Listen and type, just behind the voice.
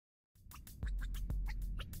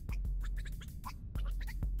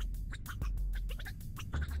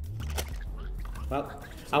Well,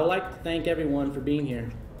 I would like to thank everyone for being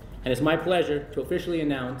here, and it's my pleasure to officially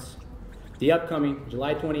announce the upcoming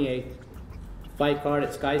July 28th fight card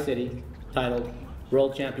at Sky City titled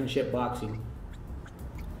World Championship Boxing.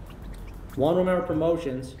 Juan Romero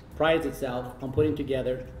Promotions prides itself on putting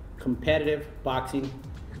together competitive boxing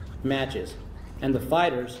matches, and the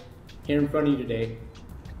fighters here in front of you today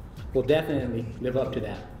will definitely live up to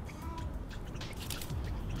that.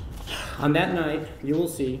 On that night, you will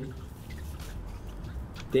see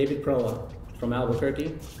David Proa from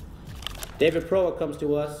Albuquerque. David Proa comes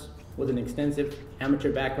to us with an extensive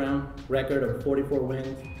amateur background, record of 44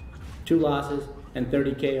 wins, 2 losses, and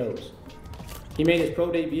 30 KOs. He made his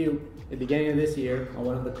pro debut at the beginning of this year on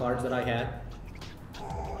one of the cards that I had.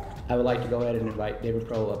 I would like to go ahead and invite David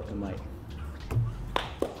Proa up to the mic.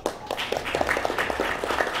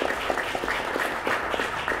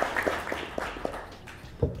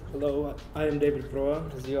 Hello, I am David Proa,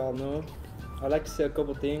 as you all know. I'd like to say a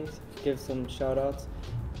couple things, give some shout outs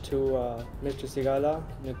to Mr. Sigala,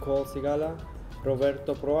 Nicole Sigala,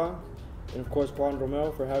 Roberto Proa, and of course Juan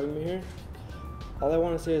Romero for having me here. All I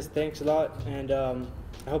want to say is thanks a lot, and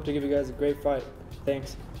I hope to give you guys a great fight.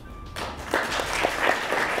 Thanks.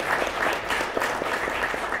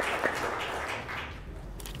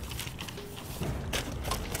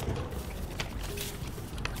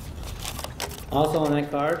 Also on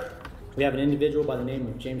that card, we have an individual by the name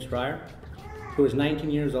of James Fryer, who is 19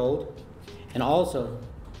 years old and also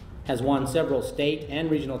has won several state and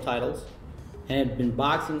regional titles and had been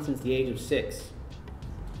boxing since the age of 6.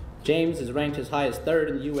 James is ranked as high as 3rd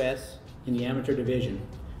in the U.S. in the amateur division.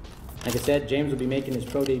 Like I said, James will be making his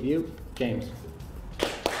pro debut. James.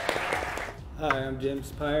 Hi, I'm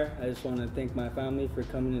James Piar. I just want to thank my family for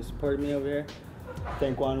coming and supporting me over here.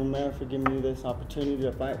 Thank Juan Romero for giving me this opportunity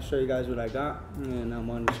to fight, show you guys what I got, and I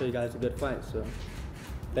want to show you guys a good fight, so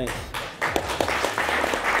thanks.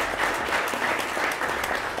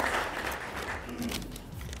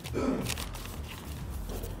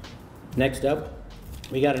 Next up,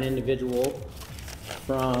 we got an individual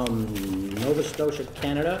from Nova Scotia,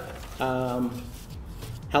 Canada,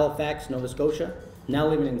 Halifax, Nova Scotia, now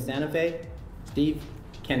living in Santa Fe, Steve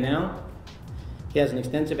Cannel. He has an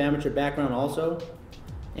extensive amateur background also,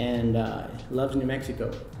 and loves New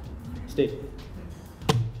Mexico. Steve.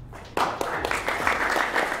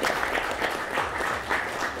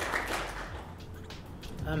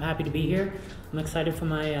 I'm happy to be here. I'm excited for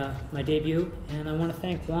my my debut, and I want to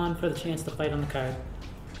thank Juan for the chance to fight on the card.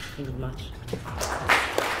 Thank you very much.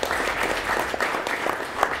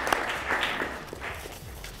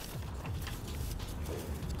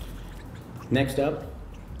 Next up,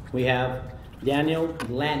 we have Daniel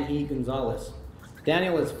Latin Gonzalez.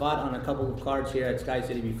 Daniel has fought on a couple of cards here at Sky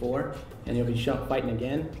City before, and he'll be fighting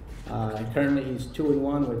again. Currently he's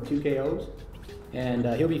 2-1 with 2 KOs, and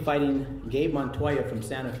he'll be fighting Gabe Montoya from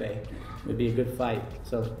Santa Fe. It would be a good fight.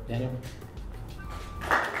 So, Daniel. I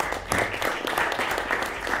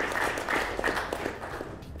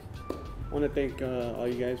want to thank all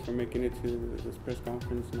you guys for making it to this press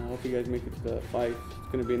conference, and I hope you guys make it to the fight.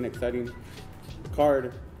 It's going to be an exciting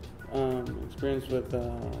card. Experience with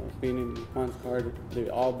being in Juan's card, they've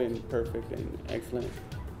all been perfect and excellent,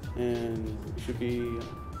 and you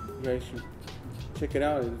guys should check it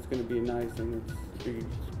out. It's going to be nice, and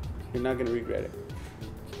you're not going to regret it.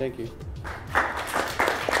 Thank you.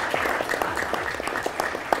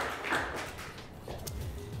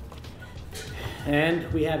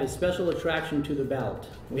 And we have a special attraction to the belt.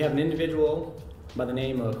 We have an individual by the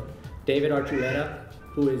name of David Archuleta,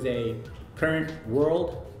 who is a current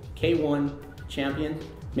world K1 champion,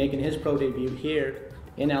 making his pro debut here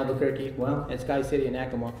in Albuquerque, well, at Sky City in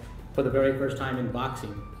Yakima, for the very first time in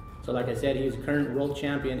boxing. So like I said, he is current world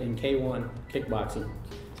champion in K1 kickboxing.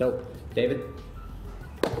 So, David.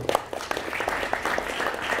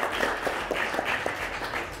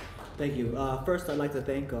 Thank you. First, I'd like to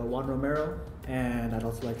thank Juan Romero, and I'd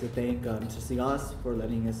also like to thank Mr. Sigas for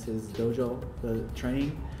letting us his dojo, the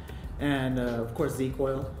training, and of course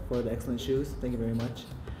Z-Coil for the excellent shoes. Thank you very much.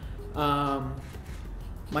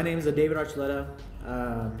 My name is David Archuleta.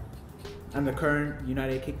 I'm the current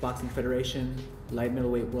United Kickboxing Federation light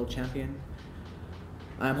middleweight world champion.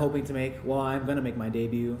 I'm going to make my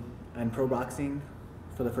debut in pro boxing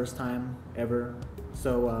for the first time ever.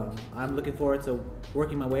 So I'm looking forward to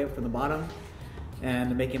working my way up from the bottom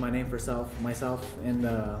and making my name for myself in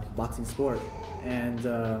the boxing sport. And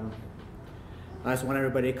I just want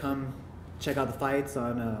everybody to come check out the fights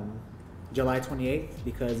on July 28th,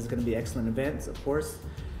 because it's going to be excellent events, of course.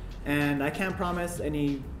 And I can't promise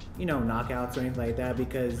any, knockouts or anything like that,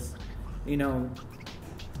 because,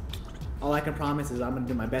 all I can promise is I'm going to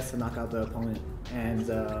do my best to knock out the opponent. and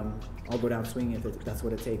I'll go down swinging if that's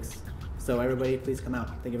what it takes. So everybody, please come out.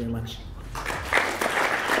 Thank you very much.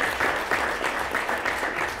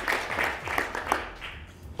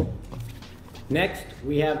 Next,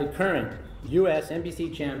 we have the current U.S.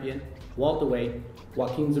 NBC champion, welterweight,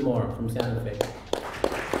 Joaquin Zamora from Santa Fe.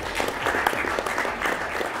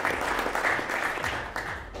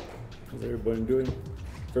 How's everybody doing?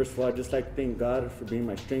 First of all, I'd just like to thank God for being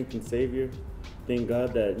my strength and savior. Thank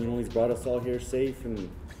God that, He's brought us all here safe and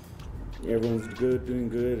everyone's good, doing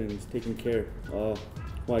good, and He's taking care. Well,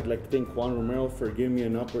 I'd like to thank Juan Romero for giving me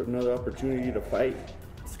another opportunity to fight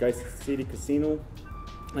Sky City Casino.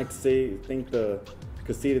 I'd like to thank the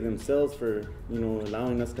casino themselves for,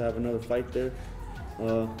 allowing us to have another fight there.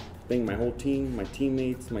 Thank my whole team, my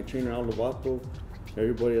teammates, my trainer Lovato,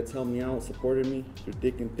 everybody that's helped me out, supported me through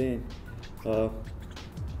thick and thin.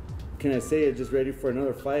 Can I say I'm just ready for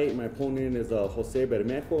another fight? My opponent is Jose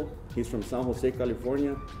Bermejo. He's from San Jose,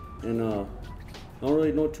 California, and I don't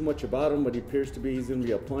really know too much about him, but he appears to be, he's gonna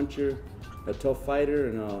be a puncher, a tough fighter,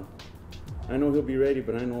 and I know he'll be ready,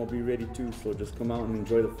 but I know I'll be ready too. So just come out and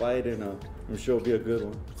enjoy the fight, and I'm sure it'll be a good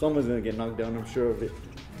one. Someone's gonna get knocked down, I'm sure of it.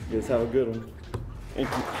 Just have a good one. Thank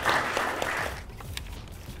you.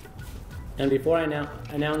 And before I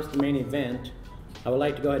announce the main event, I would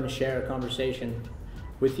like to go ahead and share a conversation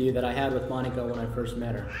with you that I had with Monica when I first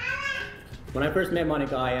met her. When I first met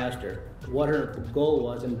Monica, I asked her what her goal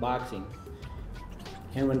was in boxing.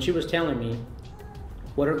 And when she was telling me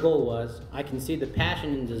what her goal was, I can see the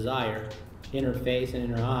passion and desire in her face and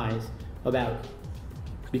in her eyes about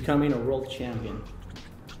becoming a world champion.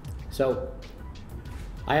 So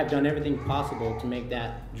I have done everything possible to make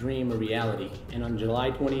that dream a reality. And on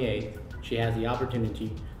July 28th, she has the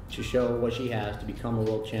opportunity to show what she has to become a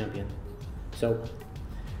world champion. So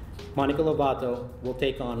Monica Lovato will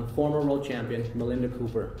take on former world champion Melinda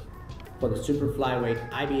Cooper for the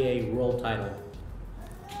SuperFly-Wieght IBA world title.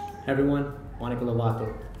 Everyone, Monica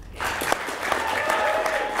Lovato.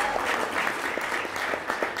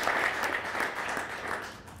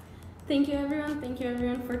 Thank you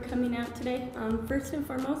everyone for coming out today. First and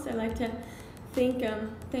foremost, I'd like to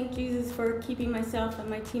thank Jesus for keeping myself and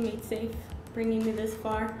my teammates safe, bringing me this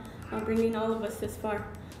far, bringing all of us this far.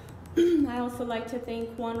 I also like to thank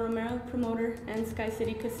Juan Romero, promoter, and Sky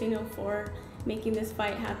City Casino for making this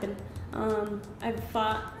fight happen. I've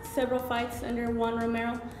fought several fights under Juan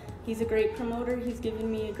Romero. He's a great promoter. He's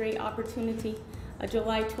given me a great opportunity.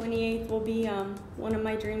 July 28th will be one of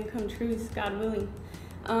my dream come trues, God willing.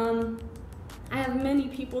 I have many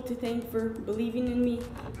people to thank for believing in me,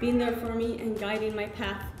 being there for me, and guiding my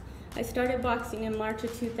path. I started boxing in March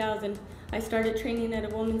of 2000. I started training at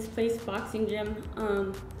a women's place boxing gym,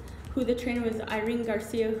 who the trainer was Irene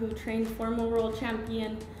Garcia, who trained former world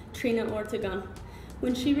champion Trina Ortegon.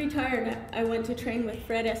 When she retired, I went to train with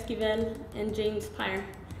Fred Esquivel and James Piar.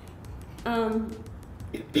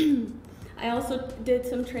 I also did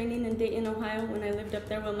some training in Dayton, Ohio when I lived up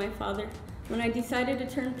there with my father. When I decided to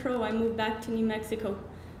turn pro, I moved back to New Mexico.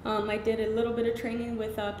 I did a little bit of training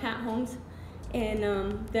with Pat Holmes, and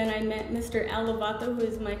then I met Mr. Al Lovato, who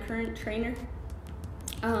is my current trainer.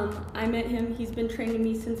 I met him. He's been training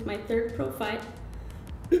me since my third pro fight.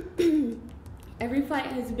 Every fight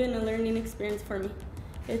has been a learning experience for me.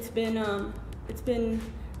 It's been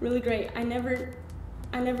really great. I never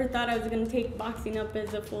thought I was going to take boxing up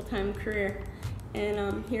as a full-time career,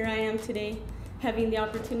 and here I am today, having the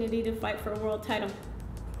opportunity to fight for a world title.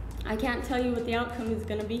 I can't tell you what the outcome is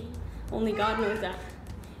going to be. Only God knows that.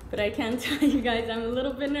 But I can tell you guys I'm a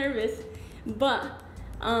little bit nervous. But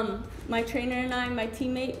my trainer and I, my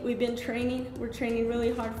teammate, we've been training. We're training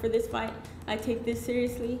really hard for this fight. I take this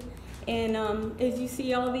seriously. And as you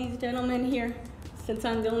see all these gentlemen here, since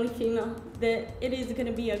I'm the only female, that it is going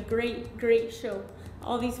to be a great, great show.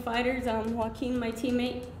 All these fighters, Joaquin, my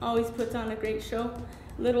teammate, always puts on a great show.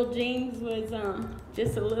 Little James was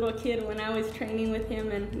just a little kid when I was training with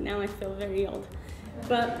him, and now I feel very old.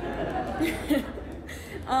 But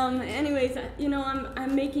anyways,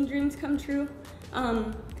 I'm making dreams come true.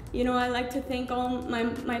 I like to thank all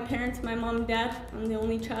my parents, my mom and dad. I'm the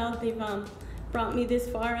only child. They've brought me this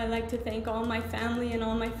far. I like to thank all my family and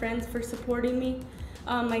all my friends for supporting me.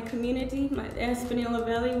 My community, my Espanola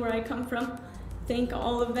Valley, where I come from. Thank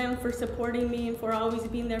all of them for supporting me and for always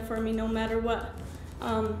being there for me no matter what.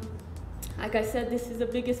 Like I said, this is the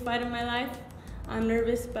biggest fight of my life. I'm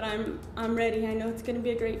nervous, but I'm ready. I know it's going to be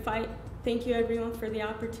a great fight. Thank you everyone for the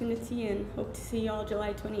opportunity, and hope to see you all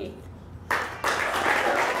July 28th.